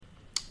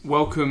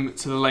Welcome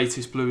to the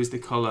latest Blue is the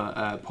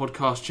Colour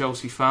podcast,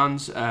 Chelsea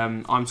fans.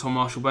 I'm Tom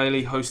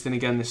Marshall-Bailey, hosting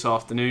again this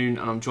afternoon,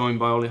 and I'm joined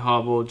by Ollie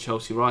Harbord,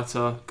 Chelsea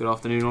writer. Good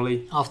afternoon,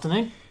 Ollie.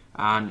 Afternoon.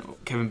 And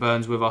Kevin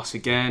Burns with us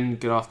again.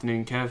 Good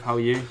afternoon, Kev. How are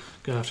you?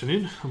 Good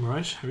afternoon. I'm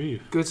alright. How are you?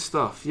 Good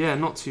stuff. Yeah,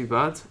 not too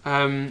bad.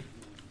 A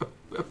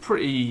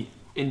pretty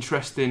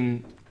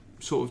interesting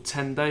sort of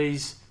 10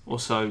 days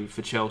or so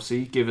for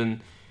Chelsea,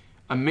 given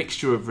a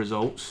mixture of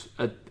results,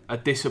 a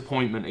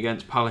disappointment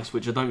against Palace,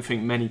 which I don't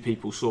think many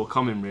people saw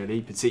coming,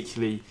 really,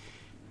 particularly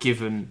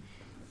given,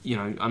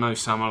 I know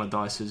Sam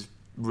Allardyce has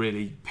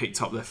really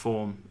picked up their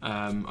form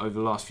over the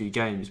last few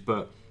games,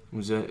 but it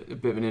was a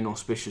bit of an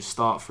inauspicious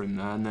start for him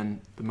there. And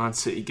then the Man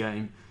City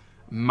game,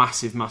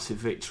 massive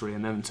victory,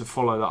 and then to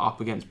follow that up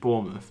against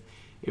Bournemouth,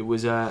 it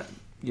was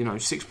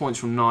 6 points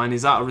from 9.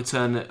 Is that a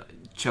return that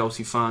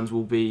Chelsea fans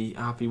will be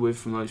happy with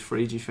from those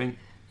three, do you think?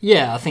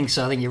 Yeah, I think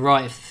so. I think you're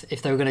right.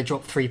 If they were going to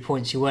drop 3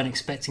 points, you weren't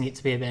expecting it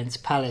to be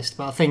against Palace.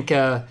 But I think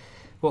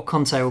what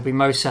Conte will be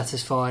most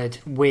satisfied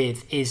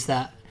with is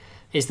the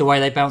way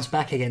they bounced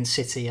back against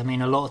City. I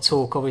mean, a lot of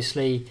talk,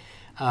 obviously,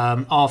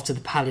 after the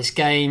Palace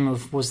game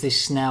of was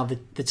this now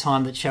the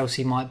time that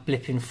Chelsea might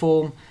blip in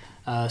form.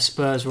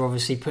 Spurs were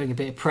obviously putting a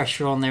bit of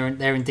pressure on.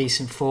 They're in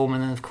decent form,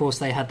 and then of course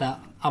they had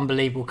that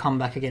unbelievable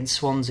comeback against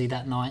Swansea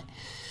that night.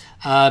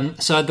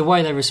 So the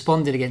way they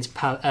responded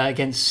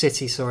against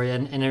City,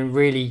 in a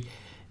really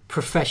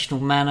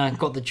professional manner,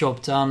 got the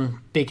job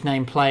done. Big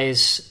name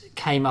players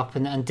came up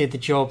and did the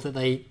job that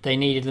they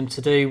needed them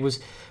to do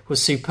was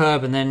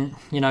superb. And then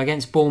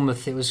against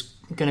Bournemouth, it was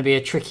going to be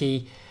a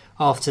tricky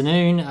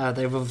afternoon.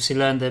 They've obviously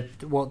learned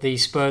what the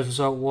Spurs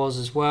result was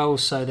as well,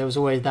 so there was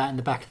always that in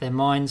the back of their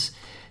minds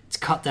to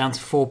cut down to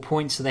 4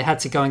 points. So they had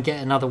to go and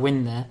get another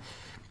win there.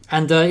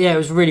 And it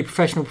was a really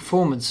professional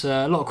performance.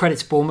 A lot of credit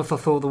to Bournemouth. I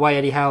thought the way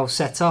Eddie Howe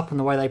set up and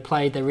the way they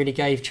played, they really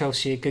gave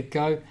Chelsea a good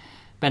go.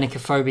 Benik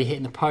Afobe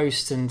hitting the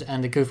post and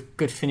a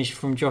good finish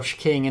from Josh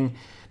King.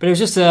 But it was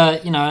just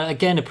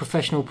again a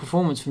professional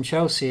performance from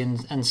Chelsea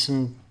and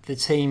the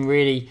team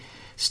really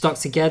stuck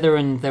together,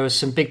 and there was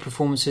some big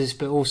performances,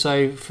 but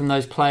also from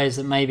those players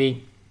that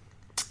maybe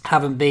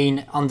haven't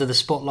been under the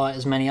spotlight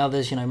as many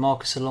others.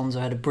 Marcos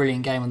Alonso had a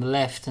brilliant game on the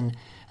left, and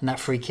that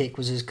free kick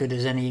was as good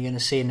as any you're going to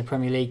see in the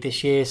Premier League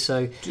this year.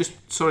 So, just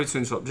sorry to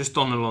interrupt. Just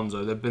on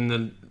Alonso, there've been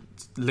the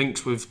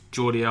links with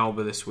Jordi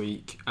Alba this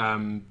week.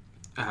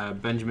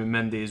 Benjamin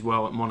Mendy as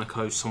well at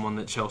Monaco, someone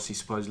that Chelsea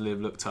supposedly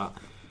have looked at.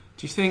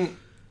 Do you think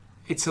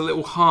it's a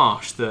little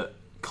harsh that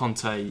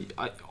Conte?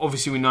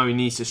 Obviously, we know he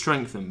needs to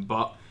strengthen,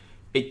 but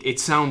it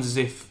sounds as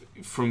if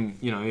from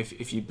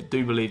if you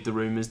do believe the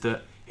rumours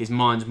that his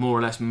mind's more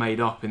or less made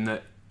up in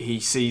that he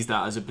sees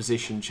that as a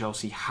position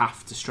Chelsea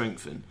have to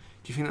strengthen.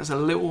 Do you think that's a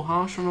little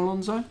harsh on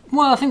Alonso?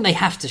 Well, I think they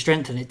have to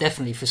strengthen it,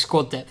 definitely, for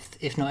squad depth,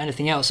 if not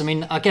anything else. I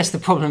mean, I guess the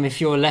problem if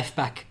you're a left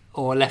back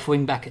or a left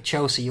wing back at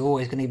Chelsea, you're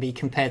always going to be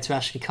compared to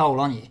Ashley Cole,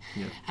 aren't you?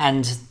 Yeah.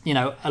 And,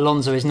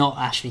 Alonso is not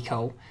Ashley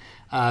Cole.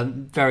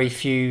 Very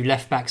few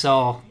left backs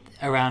are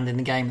around in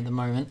the game at the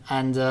moment.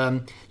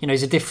 And,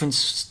 he's a different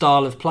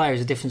style of player,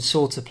 he's a different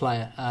sort of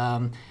player.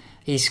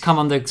 He's come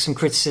under some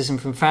criticism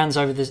from fans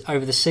over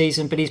the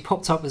season, but he's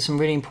popped up with some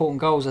really important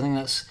goals. I think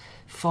that's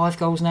 5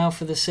 goals now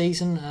for the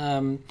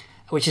season,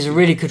 which is a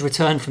really good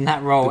return from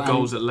that role. The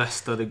goals at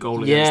Leicester, the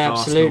goal against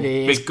Arsenal.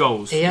 Absolutely. Big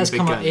goals. He has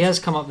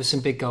come up with some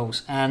big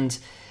goals, and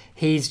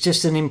he's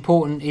just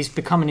he's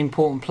become an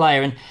important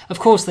player. And of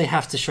course they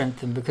have to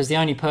strengthen, because the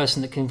only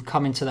person that can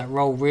come into that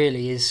role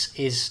really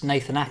is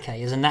Nathan Ake,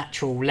 as a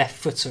natural left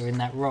footer in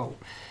that role.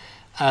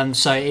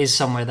 So it is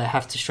somewhere they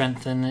have to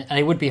strengthen, and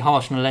it would be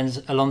harsh on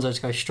Alonso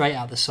to go straight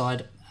out the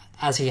side,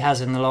 as he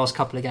has in the last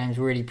couple of games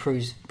really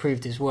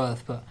proved his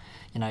worth. But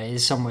it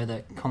is somewhere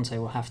that Conte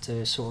will have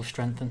to sort of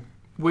strengthen.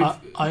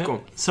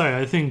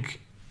 I think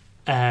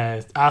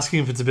asking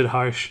if it's a bit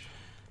harsh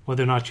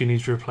whether or not you need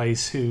to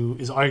replace who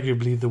is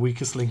arguably the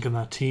weakest link in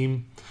that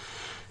team.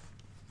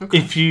 Okay.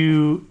 If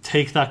you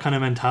take that kind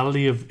of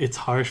mentality of it's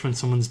harsh when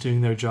someone's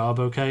doing their job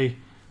okay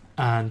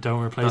and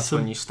don't replace them,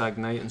 when you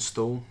stagnate and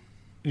stall.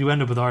 You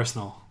end up with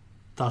Arsenal.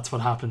 That's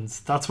what happens.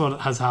 That's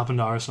what has happened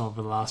to Arsenal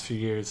over the last few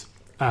years.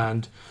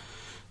 And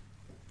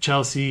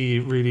Chelsea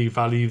really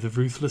value the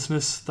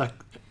ruthlessness that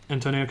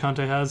Antonio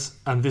Conte has,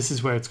 and this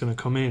is where it's going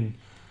to come in,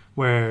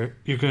 where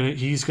he's going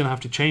to have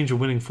to change a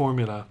winning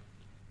formula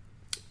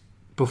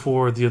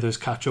before the others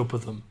catch up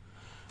with them.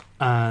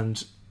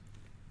 And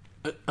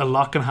a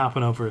lot can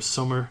happen over a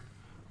summer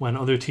when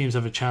other teams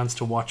have a chance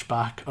to watch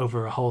back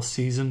over a whole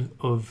season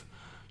of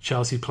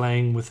Chelsea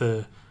playing with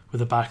a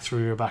back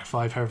three or back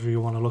five, however you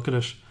want to look at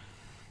it.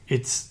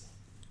 It's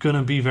going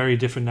to be very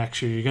different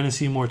next year. You're going to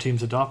see more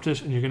teams adopt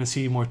it, and you're going to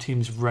see more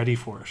teams ready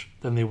for it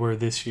than they were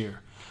this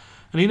year.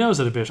 And he knows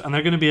it a bit, and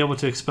they're going to be able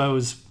to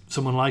expose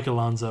someone like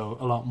Alonso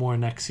a lot more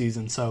next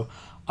season. So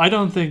I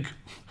don't think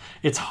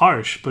it's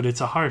harsh, but it's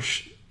a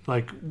harsh,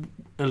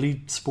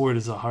 elite sport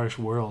is a harsh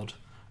world,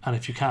 and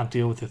if you can't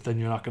deal with it, then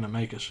you're not going to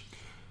make it.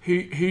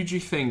 Who do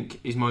you think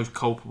is most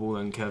culpable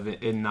then, Kevin,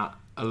 in that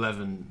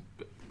 11?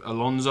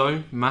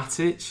 Alonso,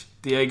 Matic,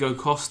 Diego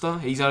Costa.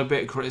 He's had a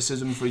bit of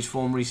criticism for his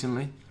form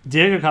recently.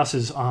 Diego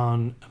Costa's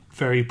on a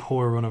very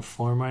poor run of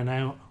form right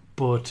now,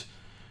 but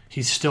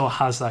he still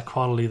has that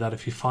quality that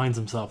if he finds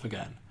himself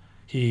again,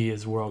 he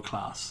is world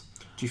class.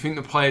 Do you think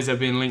the players they're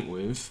being linked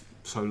with,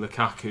 so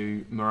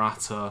Lukaku,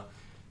 Morata,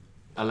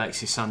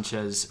 Alexis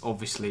Sanchez,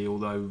 obviously,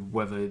 although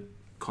whether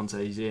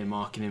Conte is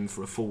earmarking him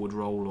for a forward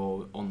role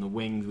or on the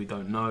wings, we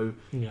don't know.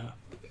 Yeah.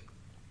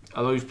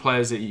 Are those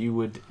players that you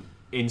would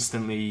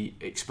instantly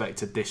expect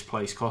to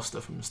displace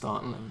Costa from the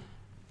starting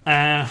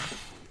line?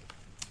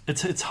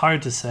 It's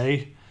hard to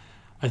say.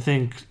 I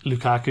think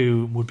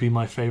Lukaku would be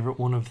my favourite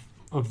one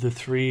of the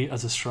three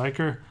as a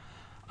striker.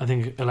 I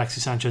think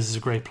Alexis Sanchez is a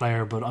great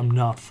player, but I'm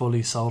not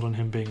fully sold on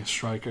him being a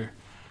striker.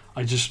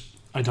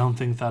 I don't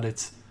think that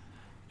it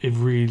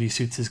really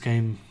suits his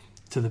game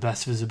to the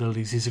best of his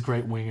abilities. He's a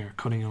great winger,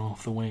 cutting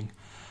off the wing.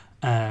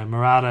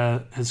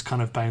 Morata has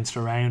kind of bounced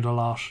around a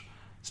lot.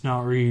 He's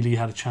not really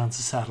had a chance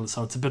to settle,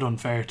 so it's a bit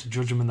unfair to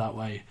judge him in that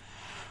way.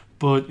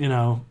 But, you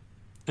know,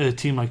 a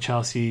team like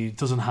Chelsea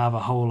doesn't have a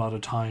whole lot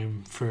of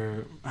time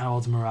for, how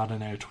old's Morata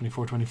now,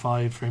 24,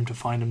 25, for him to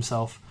find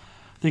himself.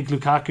 I think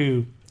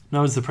Lukaku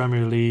knows the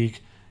Premier League.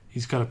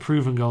 He's got a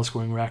proven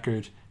goal-scoring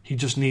record. He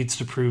just needs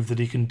to prove that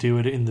he can do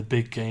it in the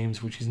big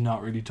games, which he's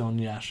not really done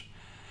yet.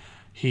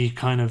 He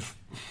kind of,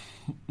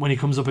 when he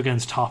comes up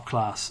against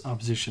top-class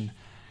opposition,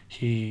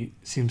 he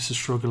seems to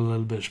struggle a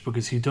little bit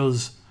because he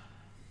does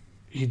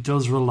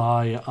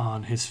rely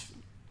on his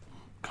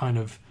kind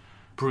of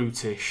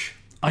brutish.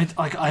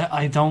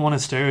 I don't want to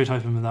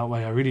stereotype him in that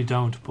way. I really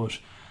don't. But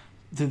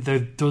there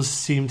does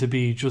seem to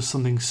be just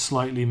something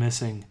slightly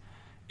missing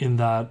in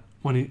that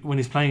when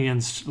he's playing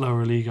against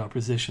lower league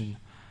opposition,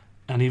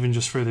 and even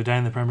just further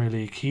down the Premier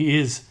League, he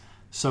is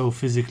so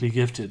physically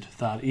gifted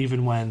that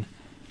even when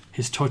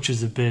his touch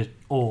is a bit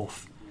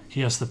off,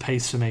 he has the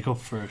pace to make up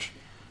for it,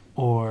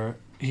 or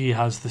he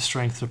has the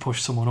strength to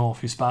push someone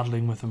off who's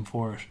battling with him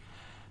for it.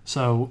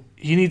 So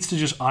he needs to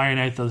just iron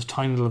out those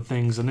tiny little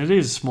things, and it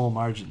is small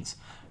margins,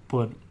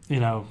 but, you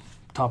know,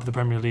 top of the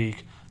Premier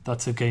League,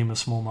 that's a game of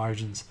small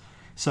margins.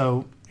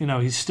 So, you know,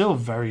 he's still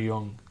very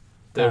young.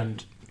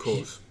 And of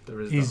course,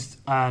 there is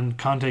that. And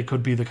Conte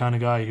could be the kind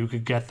of guy who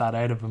could get that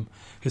out of him.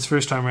 His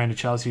first time around at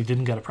Chelsea, he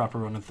didn't get a proper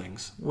run of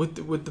things. Would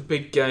the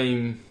big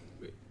game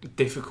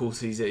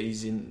difficulties that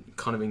he's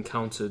kind of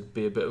encountered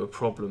be a bit of a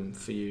problem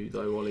for you,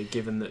 though, Ollie,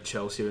 given that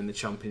Chelsea are in the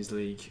Champions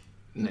League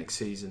next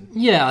season?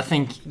 Yeah, I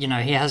think, you know,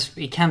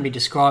 he can be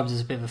described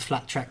as a bit of a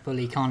flat track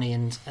bully, can't he?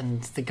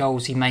 And the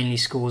goals he mainly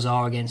scores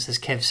are against, as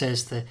Kev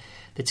says, the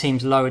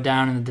teams lower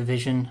down in the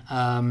division.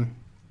 And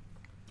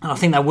I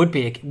think that would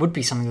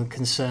be something of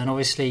concern.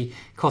 Obviously,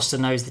 Costa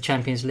knows the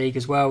Champions League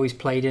as well. He's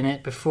played in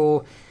it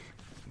before.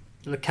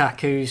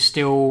 Lukaku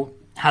still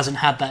hasn't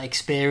had that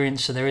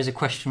experience, so there is a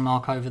question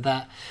mark over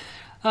that.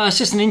 It's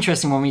just an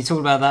interesting one when you talk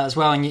about that as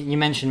well. And you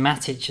mentioned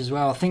Matic as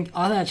well.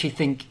 I actually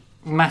think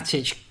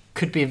Matic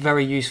could be a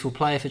very useful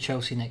player for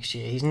Chelsea next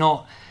year. He's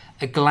not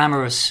a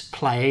glamorous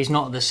player. He's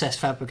not the Cesc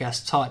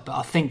Fabregas type, but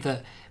I think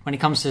that when it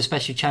comes to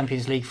especially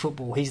Champions League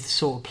football, he's the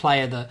sort of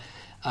player that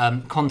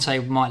Conte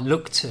might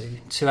look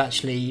to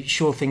actually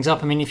shore things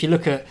up. I mean, if you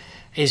look at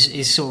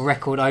his sort of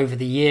record over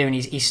the year, and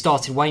he's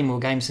started way more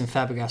games than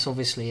Fabregas,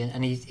 obviously,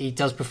 and he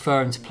does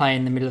prefer him to play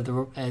in the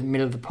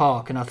middle of the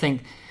park. And I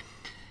think,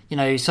 you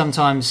know,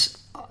 sometimes,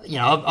 you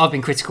know, I've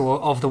been critical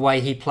of the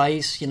way he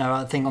plays. You know,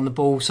 I think on the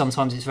ball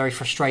sometimes it's very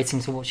frustrating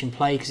to watch him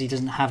play because he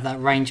doesn't have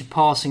that range of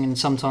passing, and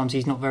sometimes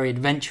he's not very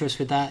adventurous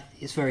with that.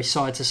 It's very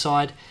side to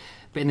side.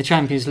 But in the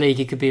Champions League,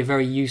 he could be a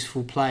very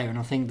useful player, and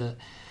I think that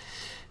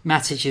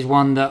Matic is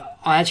one that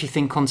I actually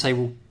think Conte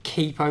will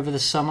keep over the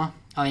summer.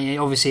 I mean,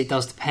 obviously it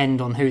does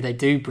depend on who they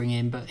do bring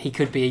in, but he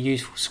could be a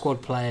useful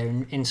squad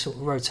player in sort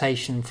of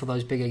rotation for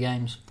those bigger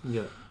games.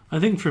 Yeah, I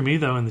think for me,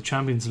 though, in the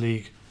Champions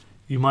League,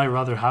 you might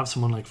rather have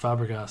someone like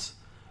Fabregas,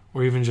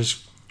 or even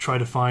just try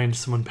to find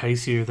someone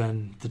pacier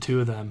than the two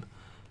of them,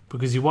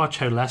 because you watch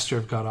how Leicester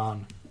have got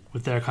on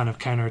with their kind of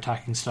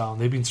counter-attacking style,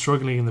 and they've been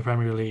struggling in the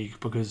Premier League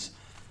because,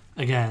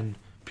 again,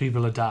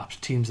 people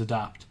adapt, teams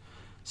adapt.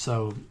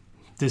 So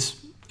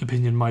this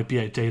opinion might be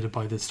outdated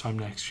by this time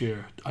next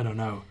year, I don't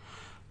know.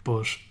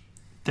 But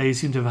they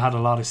seem to have had a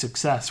lot of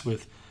success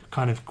with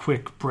kind of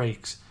quick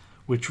breaks,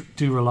 which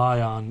do rely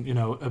on, you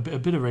know, a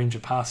bit of range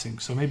of passing.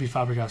 So maybe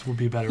Fabregas would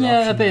be a better option.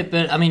 Yeah, a bit.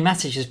 But I mean,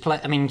 Matic has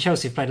played. I mean,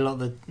 Chelsea have played a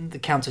lot of the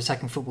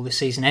counter-attacking football this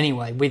season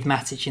anyway, with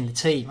Matic in the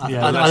team. I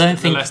don't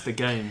think the Leicester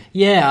game.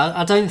 Yeah,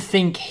 I don't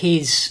think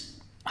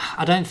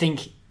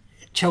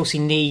Chelsea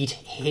need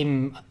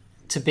him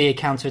to be a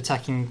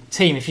counter-attacking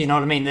team, if you know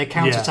what I mean. The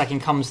counter-attacking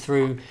comes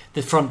through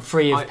the front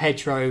three of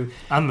Pedro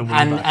and the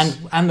wing-backs.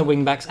 And the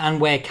wing-backs, and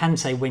where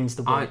Kante wins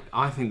the ball.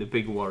 I think the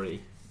big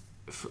worry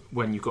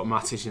when you've got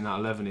Matic in that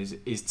 11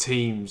 is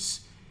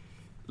teams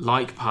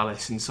like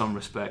Palace in some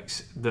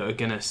respects that are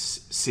going to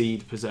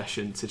cede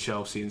possession to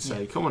Chelsea and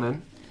say, come on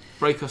in,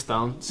 break us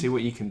down, see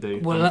what you can do.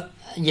 Well,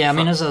 I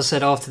mean, as I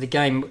said after the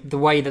game, the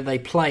way that they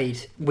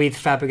played with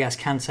Fabregas,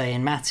 Kante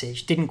and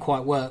Matic didn't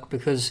quite work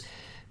because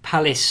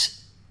Palace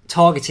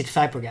targeted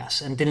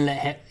Fabregas and didn't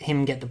let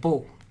him get the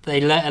ball.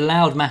 They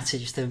allowed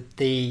Matic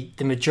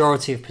the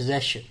majority of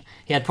possession.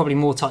 He had probably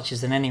more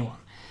touches than anyone.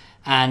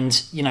 And,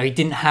 he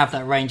didn't have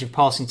that range of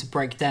passing to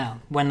break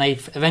down. When they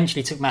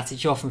eventually took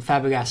Matic off and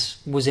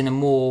Fabregas was in a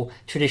more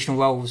traditional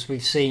role as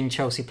we've seen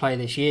Chelsea play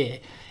this year,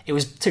 it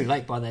was too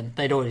late by then.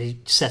 They'd already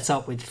set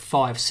up with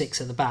 5-6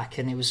 at the back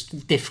and it was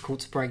difficult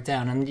to break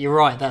down. And you're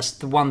right, that's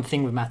the one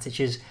thing with Matic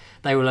is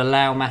they will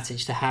allow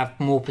Matic to have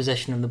more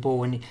possession of the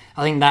ball. And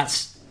I think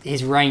that's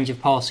his range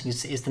of passing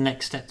is the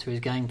next step to his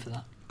game for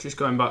that. Just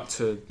going back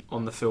to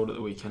on the field at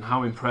the weekend,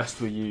 how impressed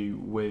were you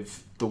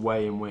with the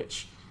way in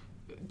which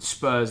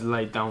Spurs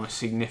laid down a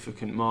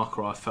significant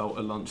marker? I felt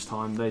at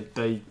lunchtime.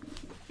 They,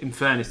 in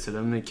fairness to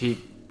them, they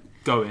keep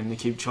going, they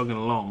keep chugging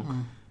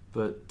along,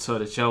 but so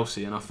did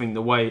Chelsea. And I think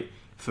the way,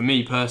 for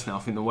me personally,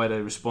 I think the way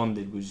they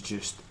responded was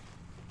just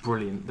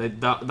brilliant.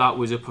 That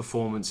was a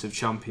performance of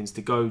champions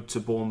to go to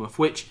Bournemouth,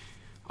 which,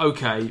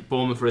 okay,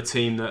 Bournemouth are a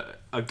team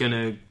that are going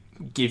to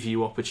give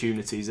you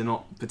opportunities. They're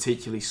not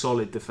particularly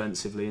solid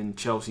defensively, and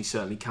Chelsea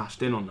certainly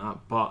cashed in on that,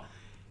 but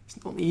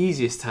it's not the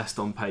easiest test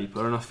on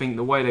paper. And I think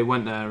the way they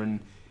went there and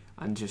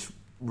just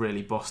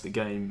really bossed the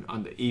game,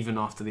 and even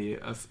after the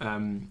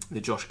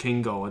Josh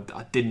King goal,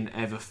 I didn't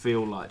ever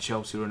feel like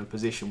Chelsea were in a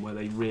position where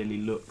they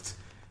really looked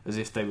as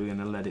if they were going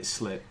to let it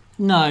slip.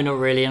 No, not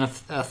really. And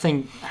I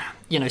think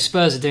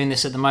Spurs are doing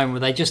this at the moment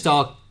where they just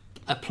are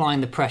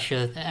applying the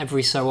pressure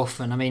every so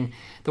often. I mean,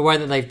 the way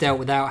that they've dealt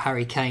without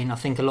Harry Kane, I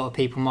think a lot of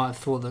people might have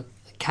thought that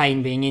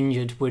Kane being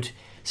injured would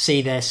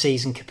see their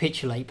season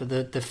capitulate, but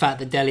the fact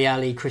that Dele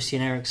Alli,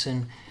 Christian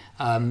Eriksen,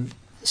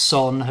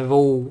 Son have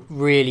all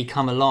really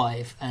come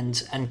alive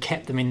and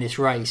kept them in this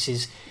race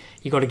is,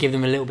 you've got to give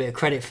them a little bit of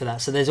credit for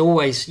that. So there's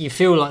always, you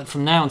feel like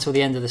from now until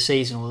the end of the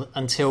season, or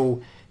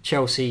until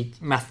Chelsea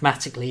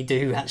mathematically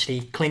do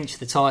actually clinch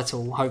the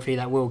title, hopefully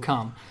that will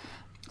come,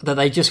 that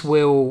they just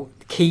will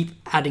keep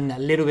adding that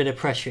little bit of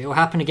pressure. It will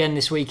happen again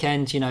this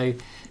weekend.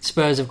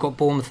 Spurs have got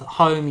Bournemouth at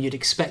home. You'd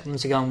expect them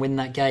to go and win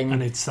that game.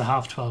 And it's the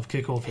 12:30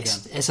 kickoff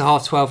again. It's a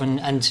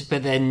 12:30,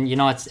 but then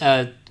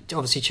United,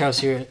 obviously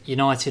Chelsea are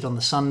United on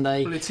the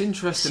Sunday. Well, it's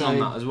interesting on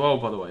that as well,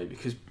 by the way,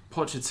 because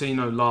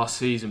Pochettino last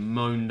season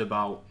moaned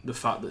about the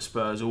fact that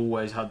Spurs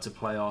always had to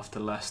play after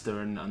Leicester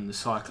and the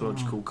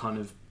psychological kind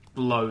of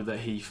blow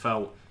that he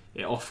felt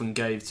it often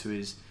gave to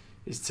his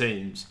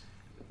teams.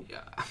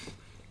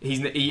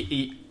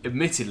 He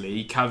admittedly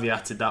he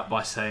caveated that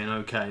by saying,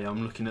 okay,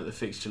 I'm looking at the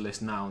fixture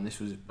list now, and this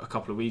was a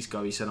couple of weeks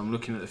ago. He said, I'm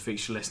looking at the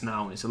fixture list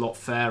now and it's a lot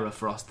fairer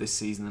for us this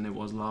season than it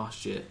was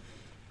last year.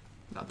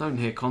 I don't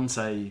hear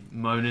Conte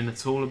moaning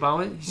at all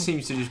about it. He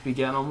seems to just be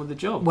getting on with the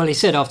job. Well, he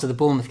said after the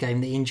Bournemouth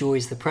game that he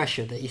enjoys the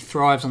pressure, that he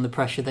thrives on the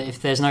pressure, that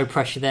if there's no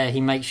pressure there, he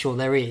makes sure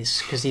there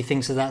is, because he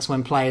thinks that that's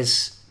when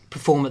players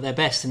perform at their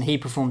best, and he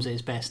performs at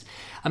his best.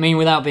 I mean,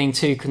 without being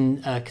too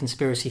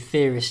conspiracy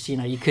theorist,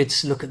 you could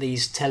look at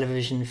these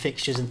television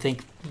fixtures and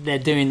think they're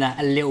doing that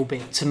a little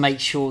bit to make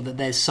sure that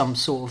there's some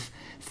sort of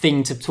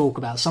thing to talk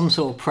about, some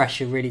sort of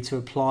pressure really to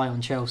apply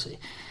on Chelsea.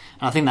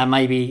 And I think that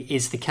maybe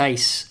is the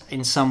case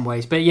in some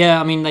ways. But yeah,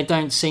 I mean, they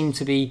don't seem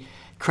to be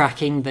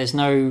cracking. There's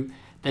no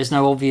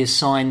obvious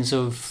signs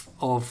of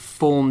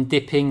form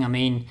dipping. I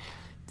mean,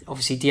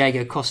 obviously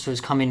Diego Costa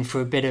has come in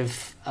for a bit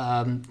of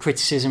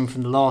criticism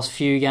from the last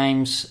few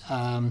games.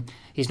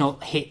 He's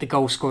not hit the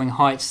goal-scoring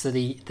heights that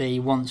he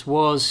once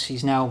was.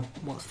 He's now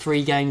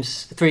 3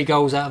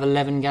 goals out of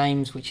 11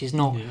 games, which is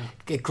not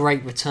a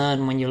great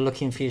return when you're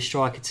looking for your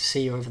striker to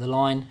see you over the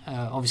line.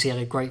 Obviously, had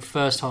a great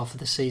first half of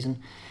the season,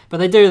 but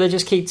they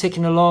just keep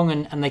ticking along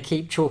and they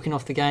keep chalking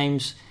off the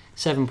games.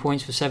 7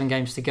 points for 7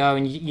 games to go,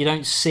 and you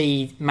don't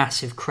see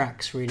massive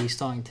cracks really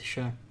starting to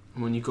show.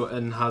 When you've got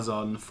Eden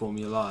Hazard in the form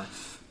of your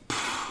life,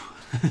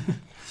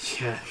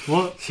 yeah.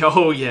 What?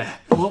 Oh yeah.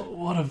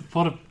 What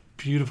a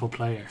beautiful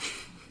player.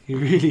 He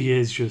really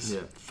is just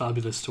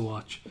fabulous to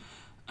watch.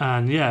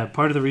 And yeah,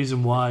 part of the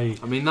reason why,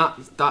 I mean,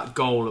 that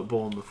goal at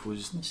Bournemouth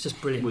was, it's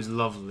just brilliant. Was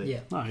lovely.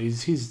 Yeah. No,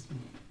 he's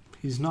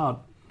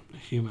not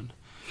human.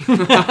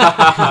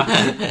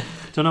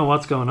 Don't know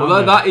what's going on.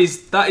 Although that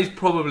is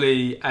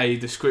probably a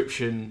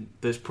description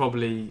that's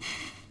probably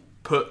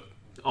put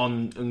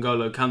on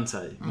N'Golo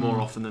Kante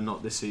more often than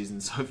not this season.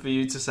 So for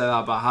you to say that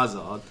about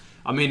Hazard,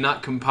 I mean,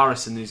 that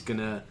comparison is going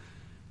to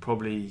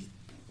probably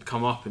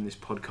come up in this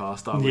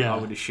podcast, I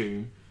would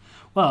assume.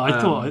 Well,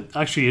 I thought,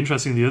 actually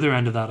interesting, the other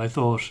end of that, I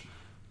thought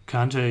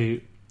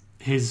Kante,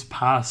 his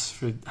pass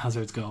for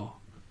Hazard's goal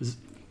was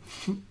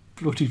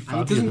bloody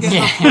fabulous.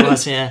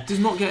 Does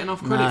not get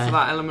enough credit for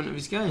that element of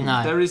his game.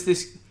 No. There is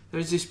this,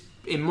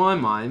 in my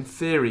mind,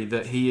 theory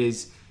that he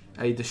is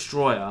a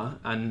destroyer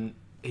and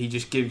he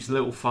just gives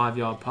little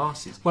 5-yard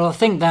passes. Well, I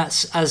think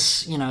that's,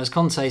 as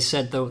Conte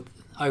said,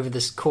 over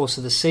the course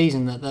of the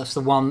season, that's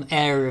the one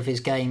area of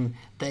his game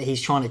that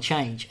he's trying to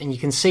change. And you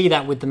can see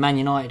that with the Man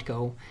United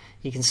goal.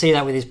 You can see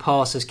that with his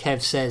pass, as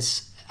Kev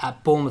says,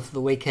 at Bournemouth for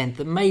the weekend,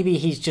 that maybe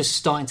he's just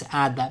starting to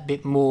add that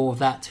bit more of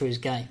that to his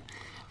game.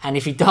 And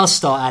if he does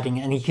start adding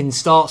it and he can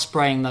start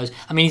spraying those...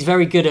 I mean, he's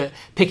very good at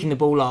picking the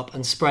ball up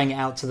and spraying it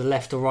out to the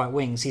left or right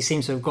wings. He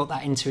seems to have got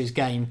that into his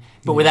game,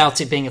 but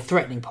without it being a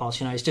threatening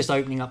pass. It's just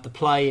opening up the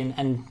play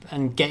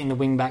and getting the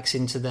wing-backs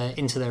into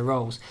their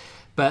roles.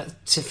 But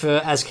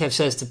as Kev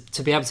says,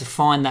 to be able to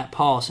find that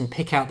pass and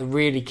pick out the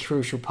really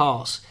crucial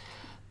pass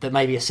that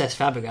maybe a Cesc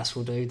Fabregas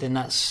will do, then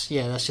that's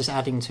just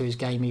adding to his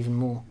game even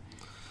more.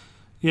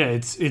 Yeah,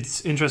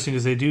 it's interesting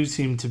because they do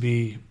seem to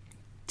be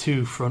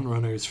two front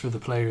runners for the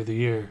Player of the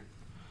Year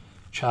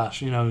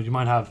chat. You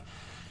might have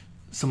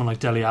someone like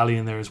Dele Alli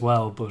in there as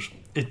well, but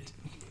it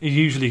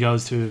usually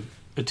goes to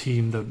a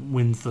team that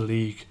wins the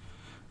league,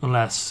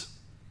 unless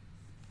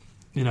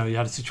you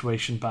had a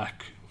situation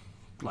back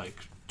like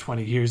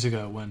 20 years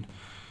ago when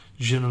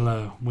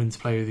Ginola wins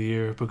Player of the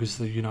Year because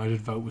the United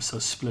vote was so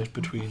split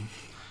between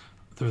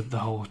the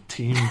whole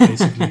team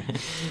basically.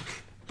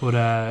 But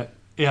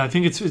I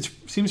think it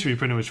seems to be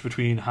pretty much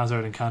between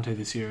Hazard and Kante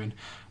this year, and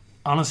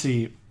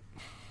honestly,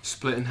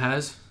 splitting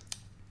hairs.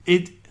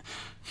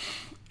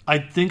 I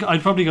think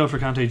I'd probably go for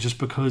Kante just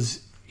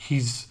because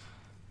he's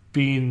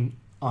been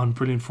on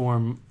brilliant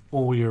form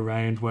all year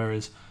round,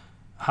 whereas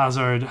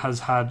Hazard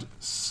has had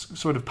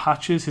sort of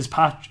patches. His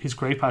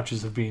great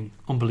patches have been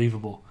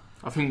unbelievable.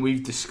 I think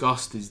we've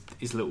discussed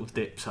his little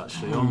dips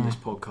actually on this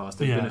podcast.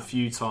 There've been a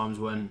few times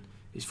when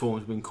his form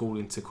has been called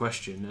into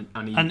question,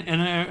 and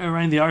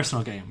around the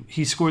Arsenal game,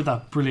 he scored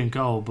that brilliant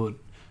goal, but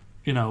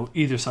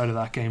either side of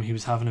that game, he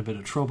was having a bit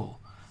of trouble.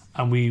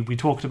 And we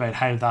talked about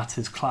how that's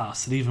his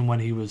class, that even when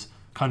he was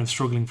kind of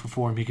struggling for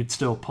form, he could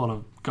still pull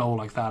a goal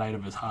like that out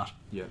of his hat.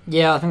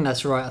 Yeah, I think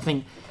that's right. I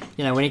think,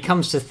 when it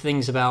comes to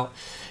things about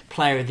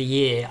Player of the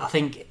Year, I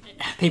think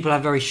people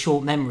have very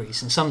short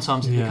memories, and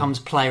sometimes it becomes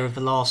player of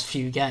the last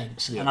few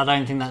games. And I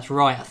don't think that's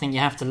right. I think you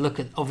have to look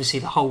at, obviously,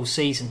 the whole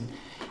season,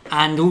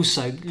 and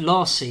also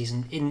last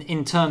season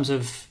in terms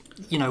of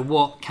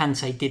what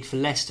Kante did for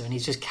Leicester, and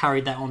he's just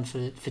carried that on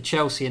for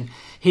Chelsea, and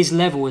his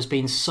level has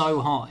been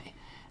so high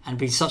and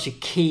been such a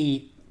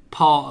key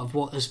part of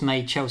what has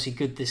made Chelsea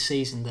good this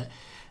season that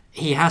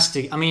he has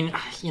to. I mean,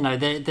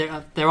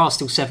 there are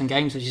still 7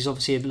 games, which is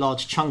obviously a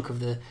large chunk of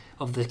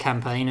the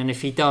campaign, and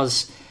if he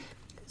does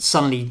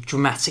suddenly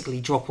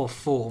dramatically drop off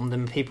form,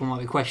 then people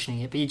might be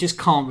questioning it. But you just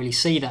can't really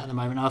see that at the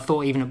moment. I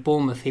thought even at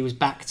Bournemouth he was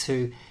back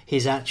to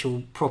his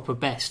actual proper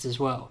best as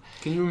well.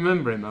 Can you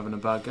remember him having a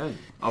bad game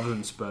other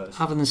than Spurs?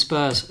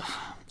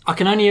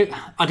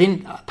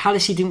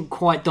 Palace, he didn't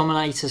quite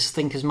dominate us,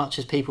 think, as much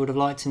as people would have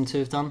liked him to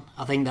have done.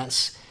 I think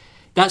that's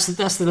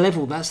the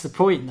level, that's the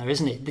point though,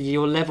 isn't it?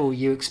 Your level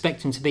you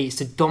expect him to be is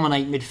to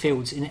dominate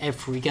midfields in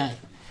every game.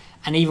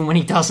 And even when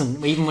he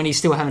doesn't, even when he's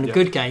still having a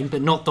good game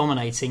but not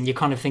dominating, you're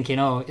kind of thinking,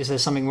 is there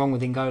something wrong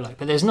with N'Golo?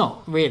 But there's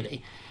not,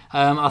 really.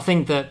 I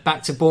think that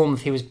back to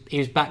Bournemouth, he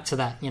was back to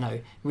that,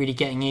 really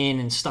getting in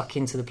and stuck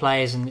into the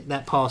players, and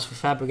that pass for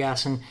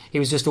Fabregas, and he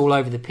was just all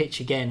over the pitch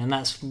again, and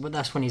that's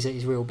when he's at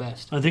his real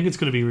best. I think it's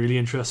going to be really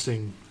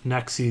interesting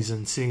next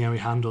season, seeing how he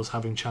handles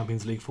having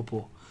Champions League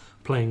football,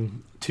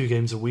 playing 2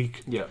 games a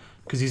week. Yeah.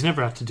 Because he's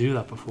never had to do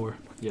that before.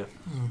 Yeah.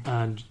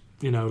 And,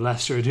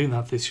 Leicester are doing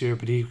that this year,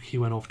 but he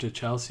went off to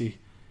Chelsea.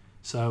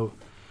 So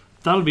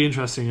that'll be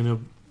interesting,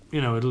 and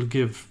it'll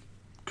give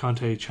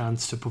Conte a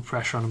chance to put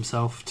pressure on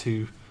himself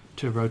to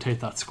rotate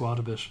that squad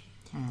a bit.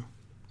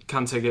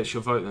 Kante gets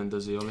your vote then,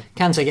 does he, Ollie?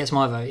 Kante gets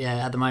my vote,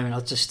 yeah. At the moment,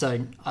 I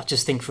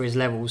just think for his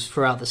levels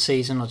throughout the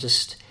season,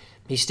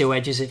 he still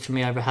edges it for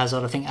me over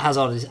Hazard. I think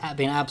Hazard has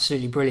been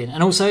absolutely brilliant,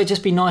 and also it'd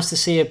just be nice to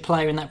see a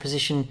player in that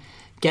position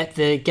get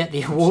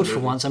the award for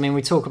once. I mean,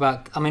 we talk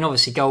about,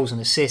 obviously goals and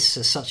assists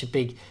are such a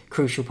big,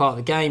 crucial part of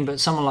the game, but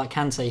someone like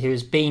Kante, who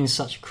has been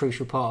such a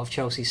crucial part of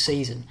Chelsea's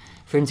season,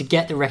 for him to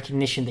get the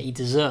recognition that he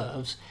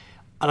deserves,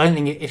 I don't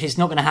think, if it's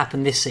not going to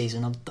happen this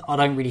season, I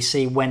don't really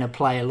see when a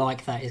player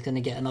like that is going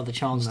to get another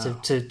chance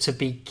to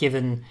be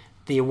given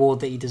the award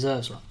that he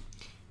deserves.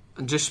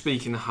 And just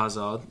speaking of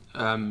Hazard,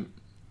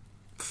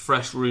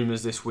 fresh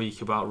rumours this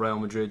week about Real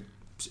Madrid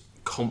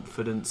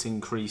confidence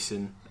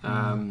increasing.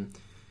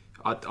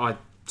 I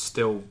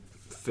still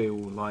feel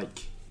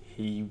like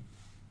he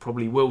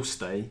probably will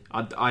stay.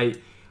 I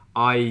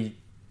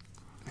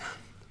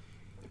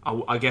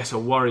guess I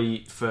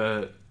worry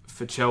for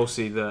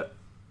Chelsea that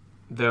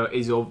there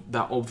is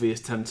that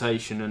obvious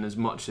temptation, and as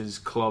much as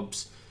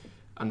clubs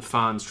and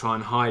fans try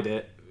and hide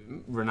it,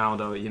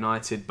 Ronaldo at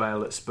United,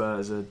 Bale at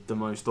Spurs are the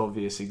most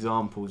obvious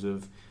examples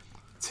of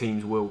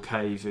teams will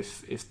cave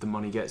if the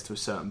money gets to a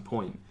certain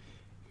point.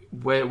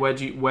 Where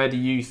do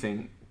you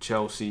think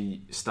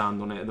Chelsea stand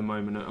on it at the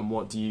moment, and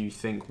what do you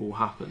think will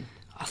happen?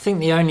 I think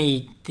the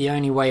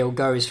only way it'll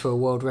go is for a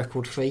world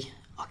record fee.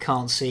 I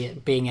can't see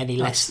it being any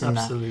less than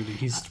absolutely. That.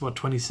 He's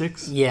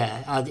 26.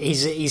 Yeah,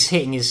 he's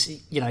hitting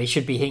his. He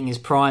should be hitting his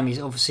prime.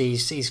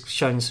 He's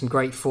shown some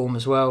great form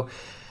as well.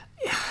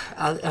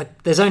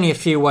 There's only a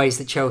few ways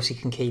that Chelsea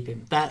can keep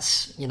him.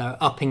 That's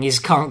upping his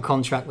current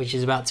contract, which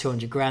is about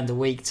 $200,000 a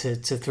week, to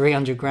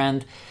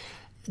 $300,000,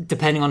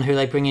 depending on who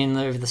they bring in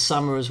over the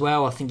summer as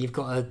well. I think you've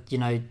got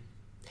to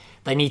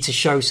they need to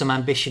show some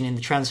ambition in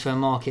the transfer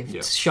market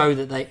to show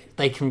that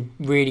they can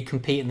really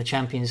compete in the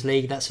Champions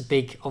League. That's a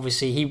big,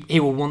 obviously, he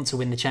will want to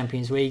win the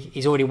Champions League.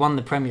 He's already won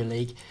the Premier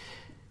League.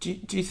 Do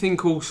you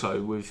think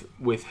also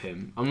with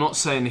him, I'm not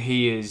saying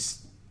he is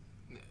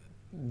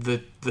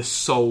the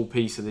sole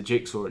piece of the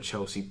jigsaw at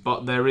Chelsea,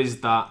 but there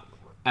is that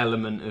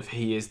element of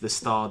he is the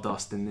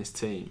stardust in this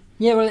team.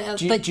 Yeah, well,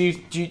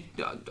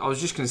 I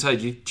was just going to say,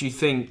 do you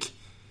think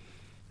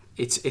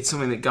it's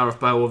something that Gareth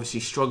Bale obviously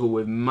struggled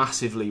with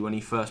massively when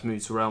he first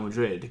moved to Real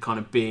Madrid, kind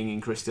of being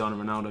in Cristiano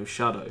Ronaldo's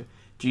shadow?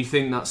 Do you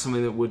think that's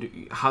something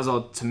that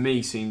Hazard to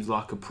me seems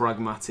like a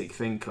pragmatic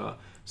thinker,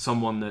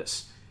 someone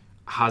that's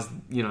has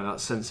that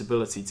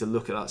sensibility to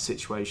look at that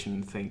situation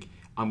and think,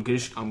 I'm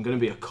going to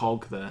be a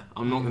cog there.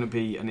 I'm not going to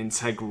be an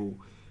integral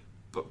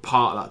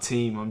part of that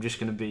team. I'm just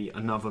going to be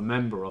another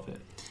member of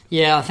it.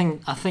 Yeah, I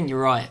think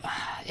you're right.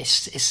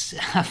 It's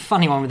a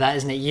funny one with that,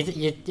 isn't it?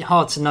 You're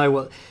hard to know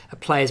what a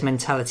player's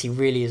mentality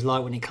really is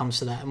like when it comes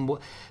to that.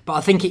 But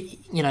I think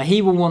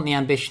he will want the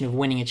ambition of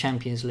winning a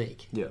Champions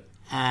League. Yeah,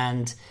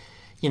 and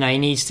he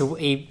needs to.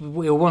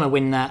 He'll want to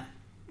win that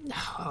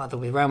either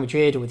with Real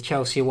Madrid or with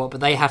Chelsea or what. But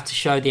they have to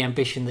show the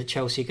ambition that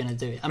Chelsea are going to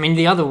do it. I mean,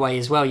 the other way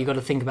as well, you've got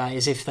to think about it,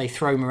 is if they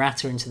throw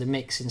Morata into the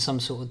mix in some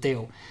sort of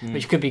deal,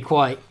 which could be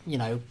quite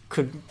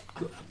could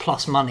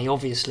plus money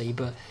obviously,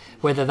 but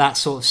whether that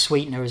sort of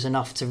sweetener is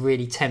enough to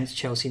really tempt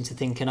Chelsea into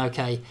thinking,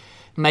 okay,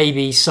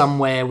 maybe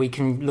somewhere we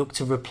can look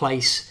to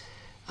replace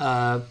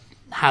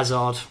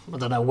Hazard. I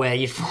don't know where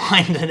you'd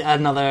find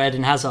another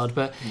Eden Hazard,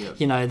 but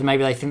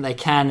maybe they think they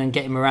can, and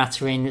getting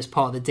Morata in as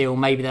part of the deal,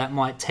 maybe that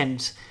might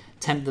tempt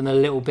them a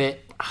little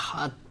bit.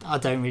 I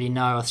don't really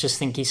know. I just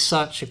think he's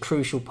such a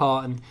crucial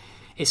part, and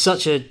it's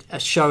such a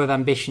show of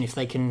ambition if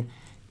they can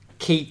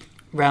keep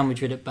Real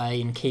Madrid at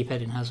bay and keep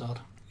Eden Hazard.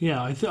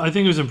 Yeah, I think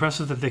it was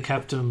impressive that they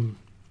kept him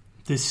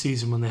this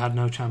season when they had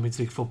no Champions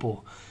League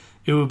football.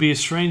 It would be a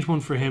strange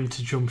one for him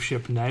to jump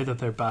ship now that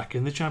they're back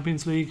in the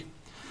Champions League.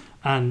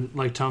 And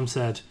like Tom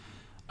said,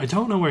 I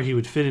don't know where he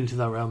would fit into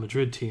that Real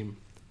Madrid team,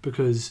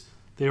 because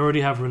they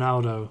already have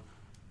Ronaldo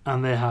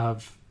and they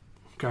have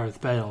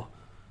Gareth Bale.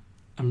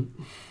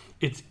 And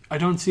I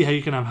don't see how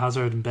you can have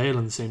Hazard and Bale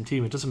in the same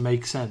team. It doesn't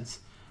make sense.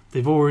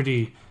 They've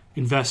already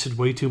invested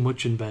way too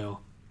much in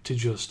Bale to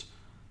just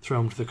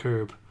throw him to the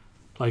curb.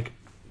 Like,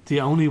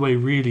 the only way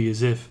really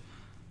is if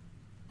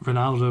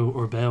Ronaldo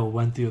or Bale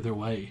went the other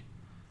way,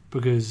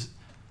 because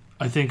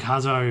I think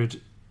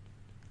Hazard,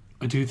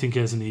 I do think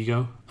he has an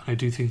ego, and I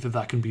do think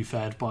that can be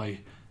fed by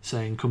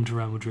saying, come to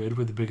Real Madrid,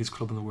 we're the biggest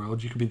club in the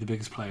world, you could be the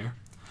biggest player.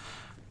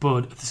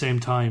 But at the same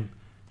time,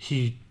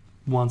 he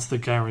wants the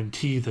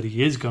guarantee that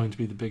he is going to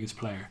be the biggest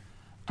player,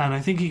 and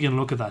I think he can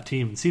look at that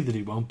team and see that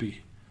he won't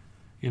be.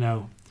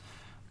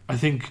 I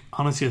think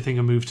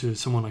a move to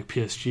someone like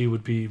PSG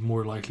would be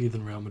more likely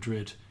than Real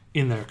Madrid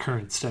in their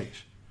current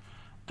state.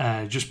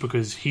 Just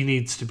because he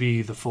needs to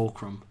be the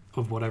fulcrum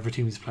of whatever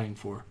team he's playing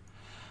for.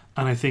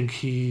 And I think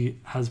he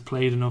has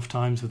played enough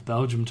times with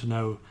Belgium to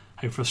know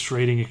how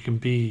frustrating it can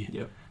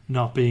be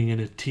not being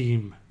in a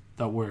team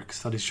that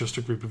works, that is just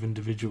a group of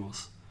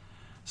individuals.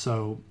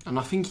 And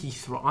I think he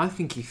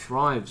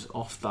thrives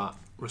off that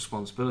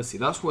responsibility.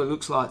 That's what it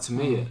looks like to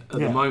me at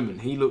the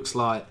moment. He looks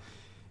like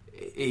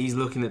he's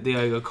looking at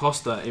Diego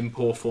Costa in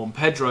poor form.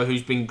 Pedro,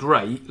 who's been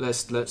great,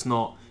 let's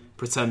not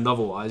pretend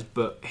otherwise,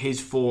 but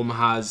his form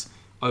has,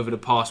 over the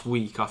past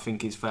week, I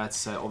think it's fair to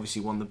say,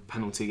 obviously won the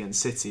penalty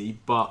against City,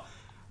 but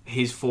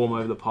his form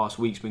over the past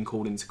week's been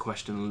called into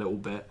question a little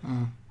bit.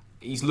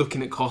 He's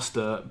looking at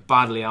Costa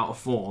badly out of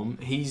form.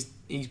 He's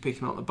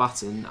picking up the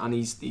baton and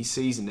he's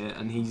seizing it,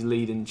 and he's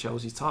leading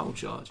Chelsea's title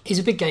charge. He's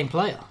a big game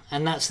player,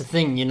 and that's the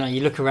thing. You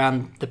look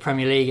around the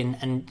Premier League,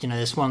 and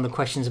there's one of the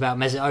questions about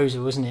Mesut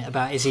Ozil, wasn't it?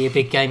 About, is he a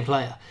big game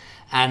player?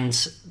 And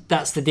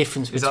that's the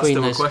difference between those. Is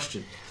that still a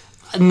question?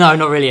 No,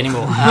 not really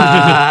anymore.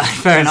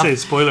 Fair enough. Say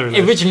spoiler alert.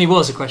 It originally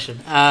was a question.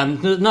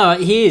 No,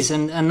 he is,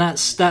 and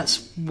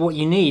that's what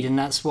you need, and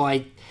that's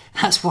why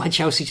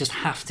Chelsea just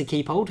have to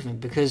keep hold of him,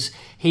 because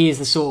he is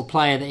the sort of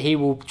player that he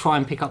will try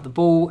and pick up the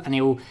ball, and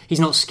he's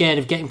not scared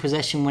of getting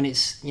possession when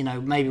it's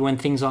maybe when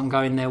things aren't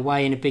going their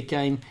way in a big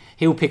game.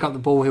 He'll pick up the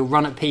ball, he'll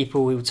run at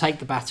people, he'll take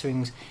the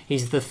batterings.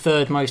 He's the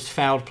third most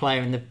fouled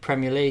player in the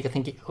Premier League, I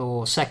think,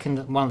 or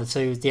second, one of the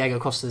two. Diego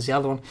Costa is the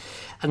other one.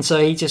 And so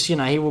he just,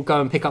 he will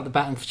go and pick up the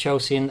baton for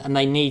Chelsea, and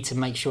they need to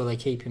make sure they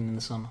keep him in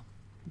the summer.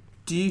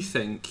 Do you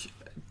think,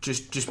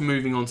 just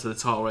moving on to the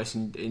title race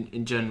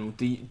in general,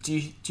 do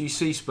you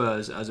see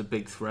Spurs as a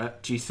big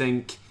threat? Do you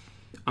think,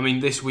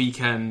 this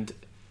weekend,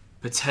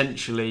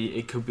 potentially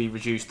it could be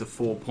reduced to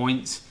 4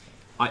 points?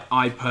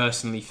 I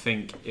personally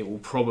think it will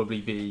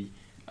probably be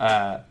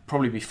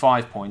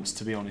 5 points,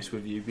 to be honest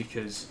with you,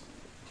 because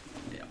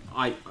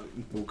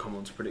we'll come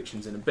on to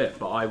predictions in a bit,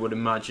 but I would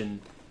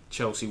imagine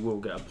Chelsea will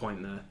get a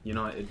point there.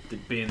 United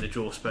being the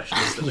draw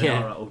specialist that they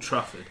are at Old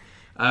Trafford.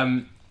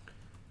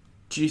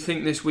 Do you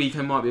think this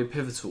weekend might be a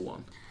pivotal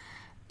one?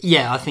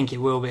 Yeah, I think it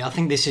will be. I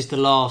think this is the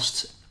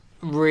last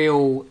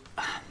real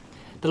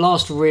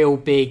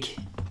big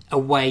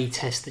away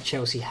test that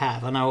Chelsea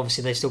have. I know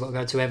obviously they've still got to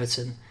go to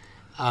Everton,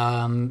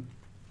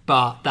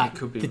 But that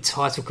could be. the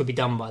title could be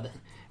done by then.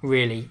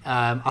 Really,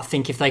 I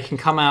think if they can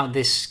come out of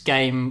this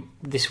game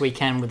this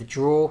weekend with a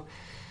draw,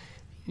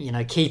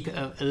 keep it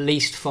at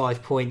least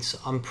 5 points,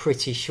 I'm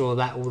pretty sure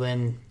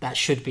that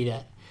should be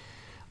there.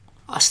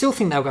 I still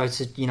think they'll go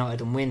to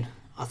United and win.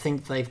 I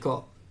think they're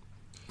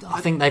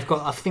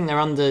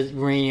under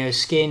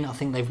Mourinho's skin. I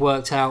think they've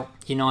worked out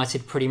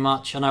United pretty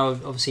much. I know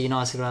obviously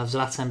United will have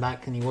Zlatan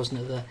back and he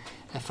wasn't at the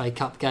FA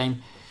Cup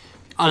game.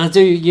 And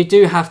you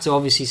do have to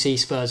obviously see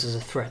Spurs as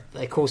a threat.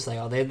 Of course they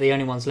are. They're the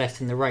only ones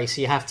left in the race.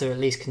 So you have to at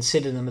least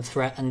consider them a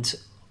threat, and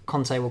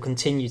Conte will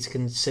continue to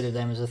consider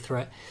them as a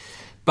threat.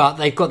 But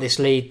they've got this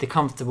lead, the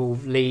comfortable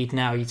lead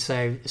now, you'd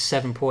say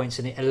 7 points,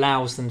 and it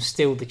allows them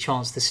still the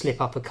chance to slip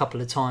up a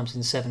couple of times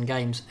in 7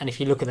 games. And if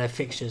you look at their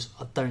fixtures,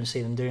 I don't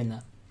see them doing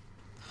that.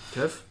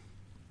 Kev?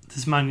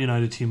 This Man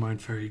United team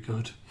aren't very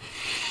good.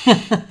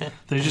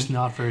 They're just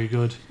not very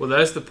good. Well,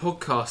 there's the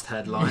podcast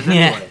headline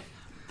anyway.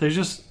 They're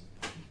just...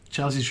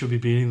 Chelsea should be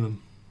beating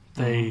them.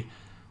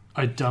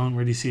 I don't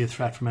really see a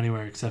threat from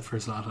anywhere except for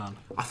Zlatan.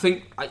 I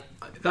think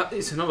that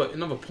is another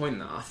point.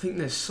 That I think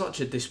there's such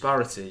a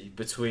disparity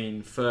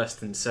between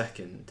first and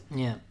second,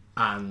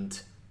 and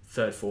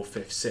third, fourth,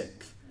 fifth,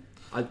 sixth.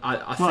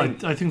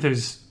 I think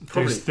there's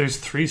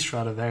 3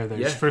 strata there.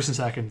 There's first and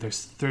second,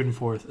 there's third and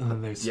fourth, and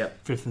then there's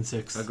fifth and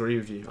sixth. I agree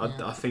with you.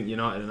 I think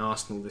United and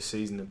Arsenal this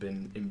season have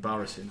been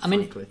embarrassing.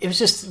 Frankly. It was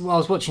just I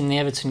was watching the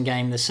Everton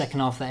game, the second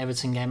half of the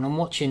Everton game, and I'm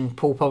watching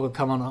Paul Pogba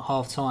come on at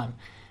half time,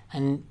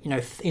 and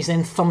he's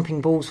then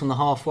thumping balls from the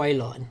halfway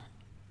line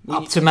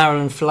up to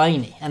Marouane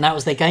Fellaini, and that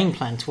was their game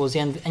plan towards the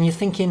end. And you're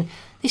thinking,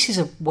 this is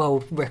a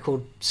world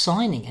record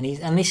signing,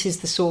 and this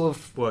is the sort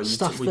of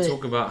stuff we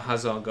talk about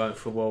Hazard going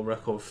for a world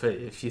record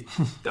fee.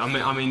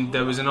 I mean,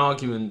 there was an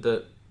argument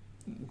that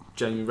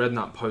Jamie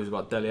Redknapp posed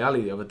about Dele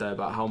Alli the other day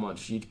about how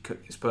much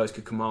Spurs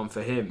could command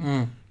for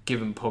him,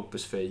 given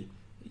Pogba's fee.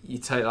 You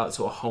take that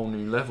to a whole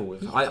new level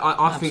with.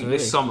 I think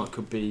this summer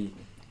could be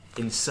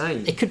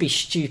insane. It could be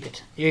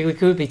stupid. We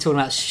could be talking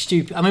about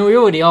stupid. I mean, we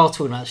already are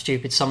talking about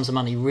stupid sums of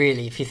money,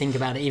 really, if you think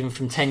about it, even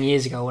from 10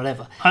 years ago or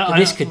whatever.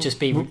 This could just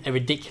be a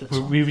ridiculous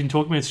one. We've been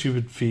talking about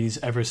stupid fees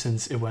ever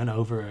since it went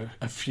over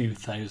a few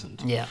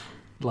thousand. Yeah.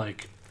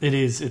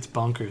 It's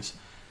bonkers.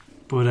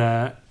 But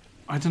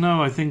I don't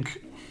know, I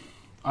think...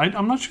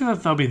 I'm not sure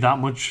that there'll be that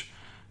much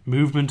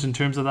movement in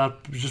terms of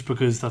that, just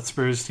because that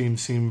Spurs team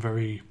seem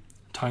very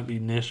tightly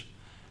knit.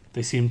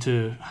 They seem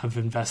to have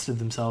invested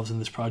themselves in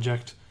this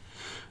project.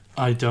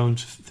 I don't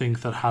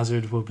think that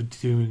Hazard will be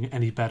doing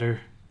any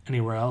better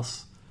anywhere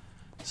else.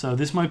 So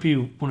this might be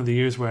one of the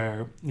years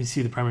where you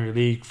see the Premier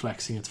League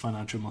flexing its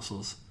financial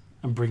muscles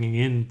and bringing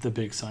in the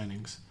big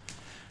signings.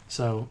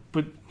 So,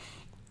 but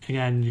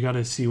again, you got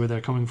to see where they're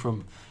coming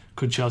from.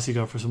 Could Chelsea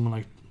go for someone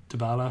like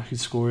Dybala, who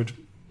scored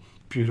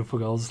beautiful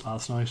goals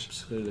last night?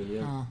 Absolutely,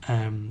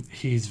 yeah.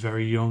 He's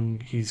very young.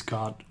 He's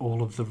got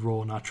all of the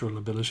raw natural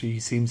ability.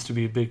 He seems to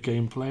be a big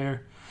game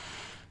player.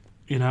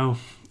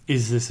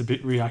 Is this a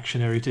bit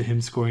reactionary to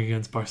him scoring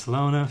against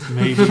Barcelona?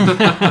 Maybe.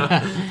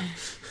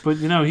 But,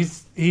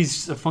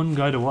 he's a fun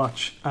guy to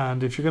watch.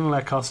 And if you're going to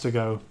let Costa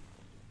go,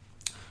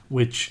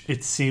 which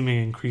it's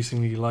seeming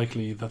increasingly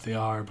likely that they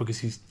are,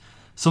 because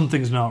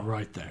something's not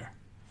right there.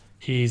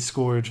 He's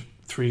scored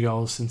 3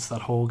 goals since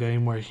that whole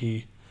game where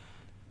he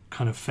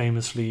kind of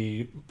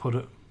famously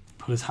put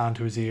his hand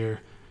to his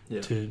ear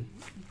to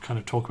kind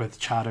of talk about the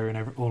chatter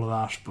and all of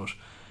that. But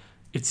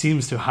it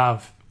seems to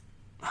have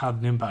had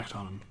an impact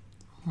on him.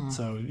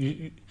 So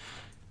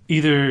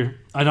either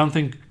I don't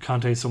think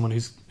Conte is someone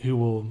who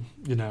will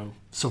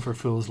suffer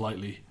fools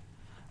lightly,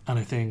 and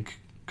I think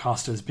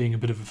Costa is being a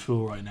bit of a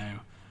fool right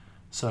now.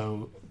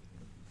 So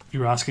you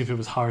were asking if it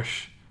was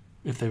harsh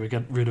if they would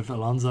get rid of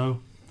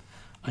Alonso.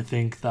 I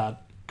think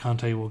that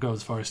Conte will go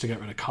as far as to get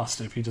rid of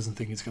Costa if he doesn't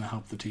think he's going to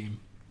help the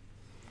team.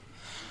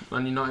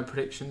 Man United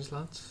predictions,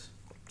 lads.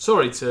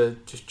 Sorry to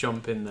just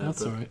jump in there.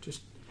 That's but all right.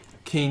 Just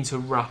keen to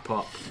wrap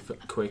up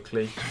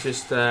quickly.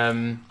 Just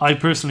I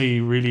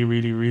personally really,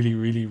 really, really,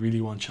 really,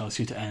 really want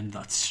Chelsea to end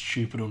that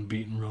stupid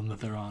unbeaten run that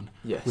they're on.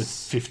 Yes. With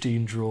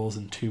 15 draws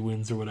and 2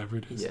 wins or whatever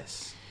it is.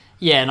 Yes.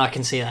 Yeah, and I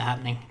can see that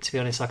happening. To be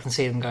honest, I can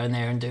see them going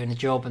there and doing the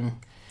job and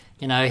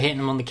hitting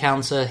them on the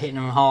counter, hitting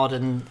them hard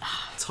and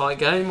tight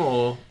game.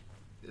 Or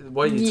the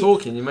way you're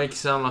talking, you make it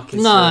sound like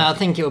it's I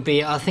think it'll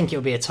be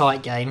a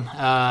tight game.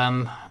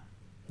 I'm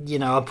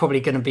probably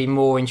going to be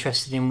more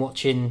interested in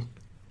watching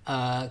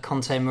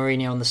Conte and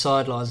Mourinho on the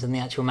sidelines than the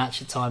actual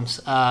match at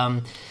times,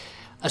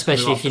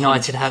 especially if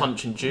United have.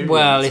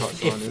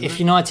 If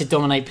United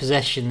dominate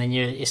possession, then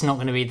it's not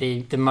going to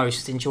be the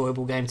most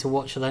enjoyable game to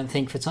watch. I don't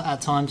think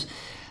at times.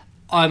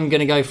 I'm going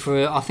to go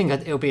for. I think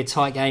it'll be a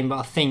tight game, but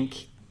I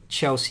think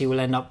Chelsea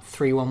will end up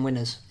 3-1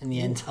 winners in the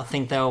end. I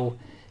think they'll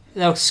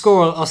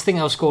score. I think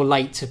they'll score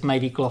late to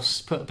maybe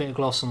put a bit of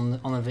gloss on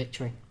the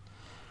victory.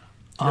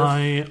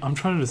 I'm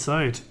trying to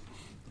decide.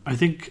 I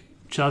think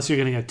Chelsea are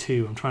going to get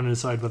 2. I'm trying to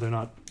decide whether or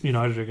not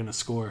United are going to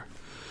score.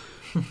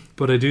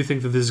 But I do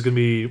think that this is going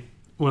to be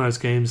one of those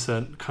games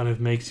that kind of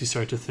makes you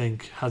start to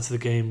think, has the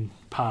game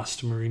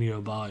passed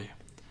Mourinho by?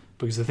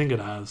 Because I think it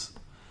has.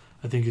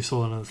 I think you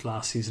saw in his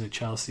last season at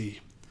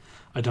Chelsea.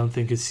 I don't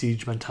think his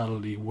siege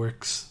mentality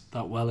works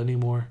that well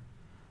anymore.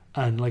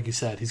 And like you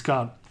said, he's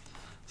got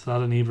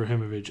Zlatan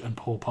Ibrahimovic and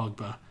Paul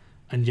Pogba,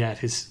 and yet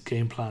his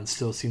game plan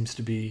still seems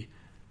to be,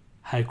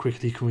 how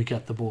quickly can we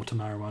get the ball to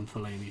Marouane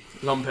Fellaini?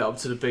 Lump it up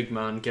to the big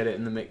man, get it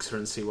in the mixer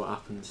and see what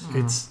happens.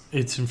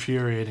 It's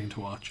infuriating to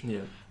watch.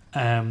 Yeah.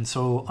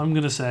 So I'm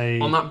going to say,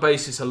 on that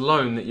basis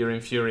alone, that you're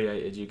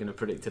infuriated, you're going to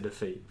predict a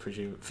defeat, for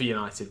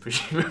United,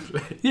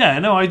 presumably. Yeah,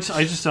 no, I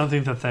just don't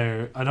think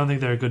that I don't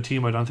think they're a good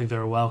team. I don't think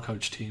they're a well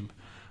coached team.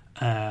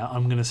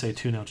 I'm going to say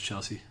 2-0 to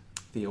Chelsea.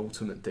 The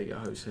ultimate digger,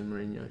 Jose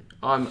Mourinho.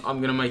 I'm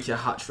going to make you a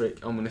hat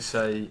trick. I'm going to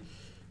say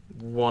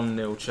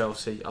 1-0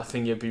 Chelsea. I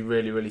think it'd be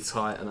really, really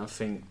tight, and I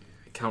think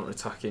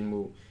counter-attacking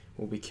will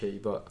be key.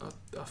 But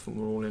I think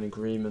we're all in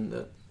agreement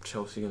that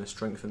Chelsea are going to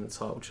strengthen the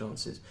title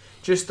chances.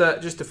 Just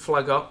to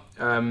flag up,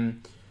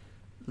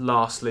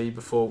 lastly,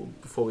 before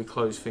we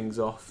close things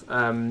off,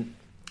 following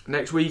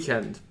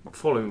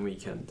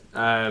weekend,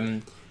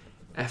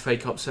 FA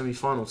Cup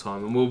semi-final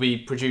time, and we'll be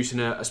producing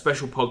a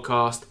special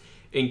podcast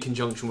in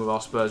conjunction with our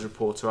Spurs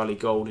reporter Ali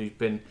Gold, who's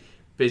been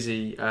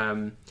busy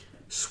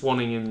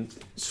swanning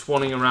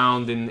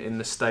around in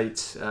the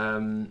States,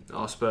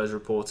 our Spurs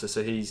reporter,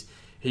 so he's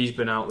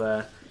been out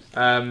there.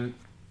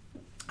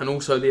 And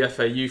also the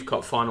FA Youth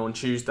Cup final on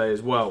Tuesday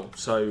as well.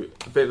 So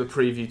a bit of a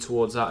preview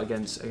towards that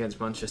against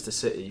Manchester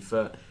City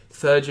for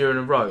third year in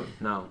a row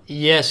now.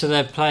 Yeah, so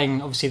they're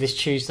playing obviously this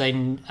Tuesday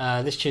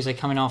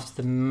coming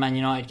after the Man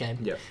United game.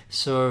 Yeah.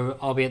 So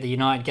I'll be at the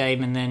United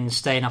game and then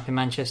staying up in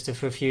Manchester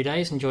for a few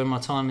days, enjoying my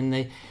time in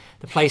the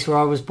place where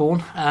I was born.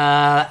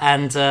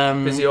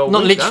 Busy old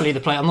not week, literally the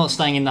place. I'm not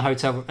staying in the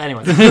hotel room.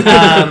 Anyway.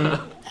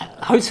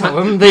 Hotel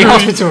room, the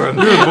hospital room.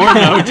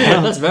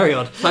 That's very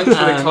odd. Thanks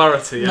for the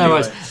clarity. No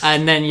anyway. worries.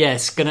 And then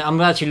I'm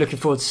actually looking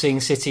forward to seeing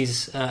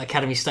City's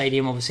Academy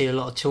Stadium. Obviously, a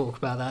lot of talk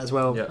about that as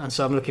well, and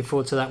so I'm looking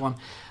forward to that one.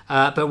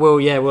 But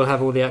we'll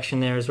have all the action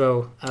there as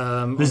well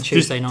on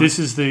Tuesday night. This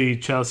is the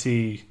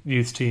Chelsea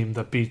youth team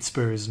that beat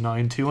Spurs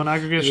 9-2 on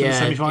aggregate in the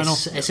semi-final.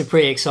 It's a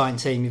pretty exciting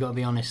team, you've got to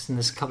be honest, and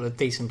there's a couple of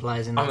decent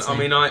players in that team. I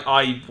mean,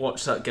 I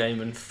watched that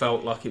game and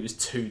felt like it was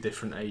two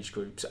different age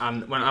groups.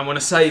 And when I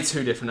say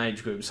two different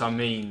age groups, I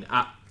mean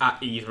at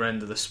either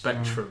end of the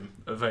spectrum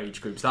of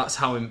age groups. That's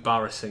how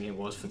embarrassing it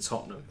was for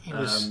Tottenham. It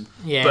was,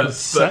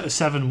 but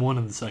 7-1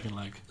 in the second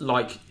leg.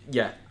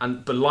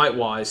 But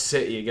likewise,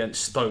 City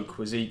against Stoke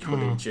was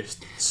equally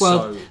just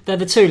well, they're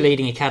the two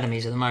leading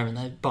academies at the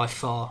moment, by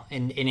far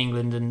in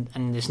England,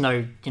 and there's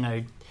no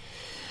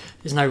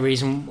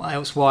reason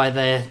else why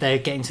they're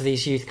getting to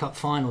these Youth Cup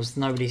finals.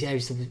 Nobody's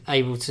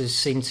able to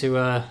seem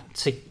to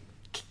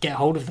get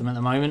hold of them at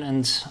the moment,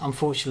 and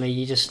unfortunately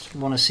you just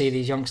want to see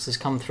these youngsters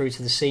come through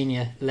to the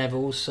senior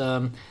levels.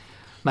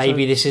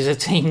 Maybe this is a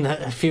team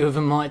that a few of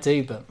them might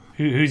do, but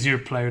who's your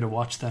player to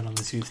watch then on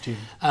this youth team?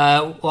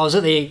 Well, I was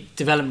at the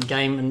development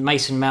game, and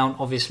Mason Mount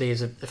obviously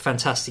is a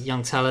fantastic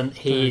young talent.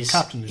 He's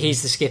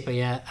the skipper.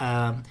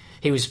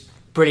 He was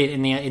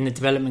brilliant in the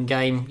development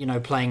game,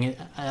 playing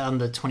at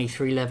under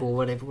 23 level or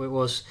whatever it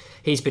was.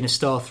 He's been a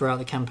star throughout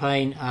the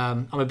campaign.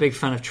 I'm a big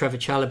fan of Trevor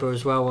Chalobah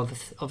as well,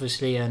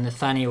 obviously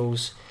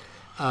Nathaniel's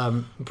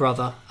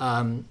brother.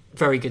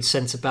 Very good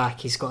centre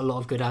back. He's got a lot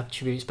of good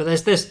attributes, but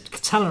there's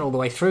talent all the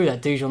way through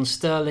that. Dujon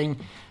Sterling,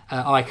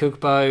 Ike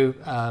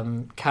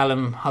Ugbo,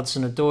 Callum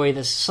Hudson-Odoi.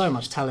 There's so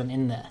much talent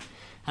in there,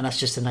 and that's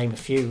just to name a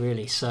few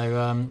really.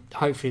 So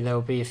hopefully there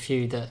will be a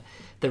few that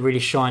really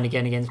shine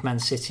again against Man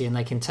City, and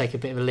they can take a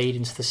bit of a lead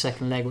into the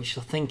second leg, which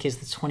I think is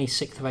the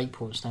 26th of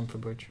April at Stamford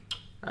Bridge.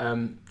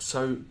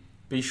 So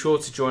be sure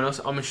to join us.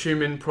 I'm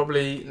assuming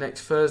probably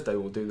next Thursday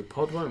we'll do the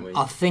pod, won't we?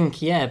 I think,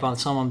 by the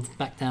time I'm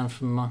back down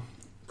from my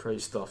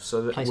great stuff.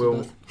 So that place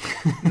we'll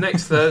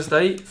next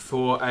Thursday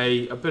for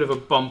a bit of a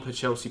bumper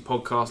Chelsea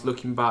podcast,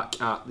 looking back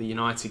at the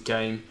United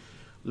game,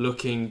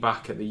 looking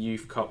back at the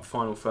Youth Cup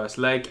final first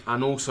leg,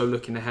 and also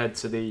looking ahead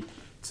to the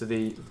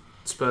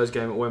Spurs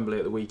game at Wembley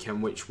at the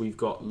weekend, which we've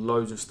got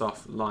loads of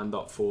stuff lined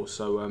up for.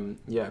 So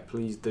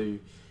please do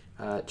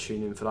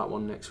tune in for that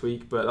one next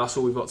week. But that's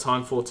all we've got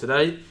time for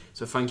today.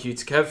 So thank you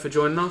to Kev for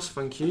joining us.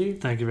 Thank you.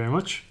 Thank you very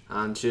much.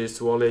 And cheers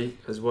to Ollie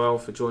as well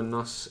for joining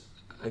us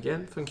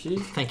again. Thank you.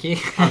 Thank you.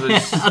 I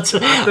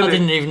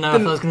didn't even know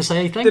if I was going to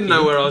say thank you. Didn't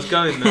know where I was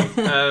going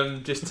there.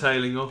 Just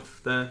tailing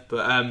off there.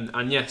 But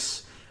and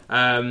yes,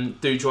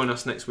 do join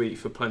us next week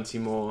for plenty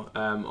more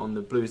on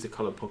the Blues the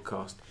Colour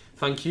podcast.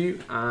 Thank you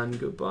and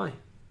goodbye.